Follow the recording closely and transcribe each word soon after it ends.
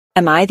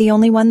Am I the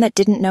only one that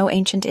didn't know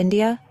ancient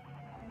India?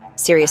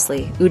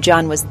 Seriously,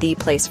 Ujjain was the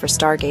place for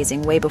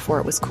stargazing way before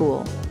it was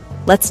cool.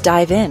 Let's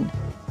dive in.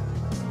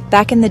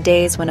 Back in the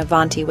days when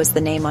Avanti was the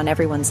name on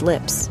everyone's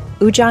lips,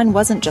 Ujjain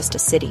wasn't just a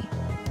city.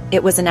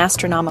 It was an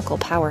astronomical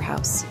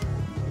powerhouse.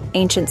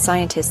 Ancient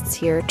scientists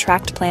here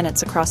tracked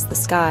planets across the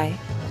sky,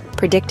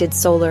 predicted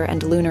solar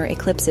and lunar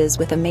eclipses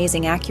with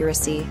amazing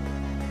accuracy,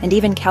 and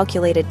even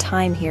calculated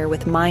time here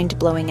with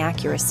mind-blowing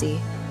accuracy,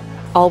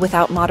 all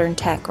without modern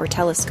tech or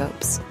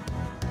telescopes.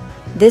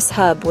 This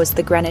hub was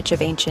the Greenwich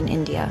of ancient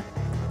India,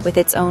 with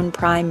its own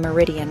prime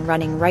meridian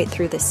running right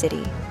through the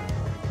city.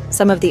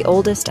 Some of the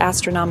oldest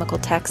astronomical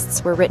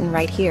texts were written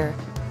right here,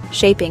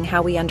 shaping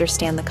how we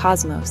understand the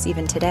cosmos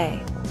even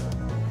today.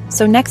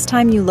 So next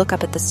time you look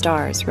up at the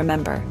stars,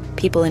 remember,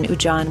 people in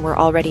Ujjain were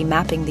already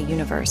mapping the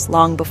universe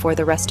long before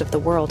the rest of the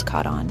world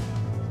caught on.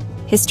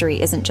 History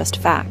isn't just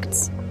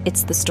facts,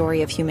 it's the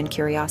story of human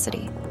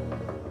curiosity.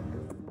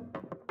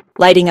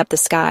 Lighting up the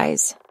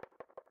skies.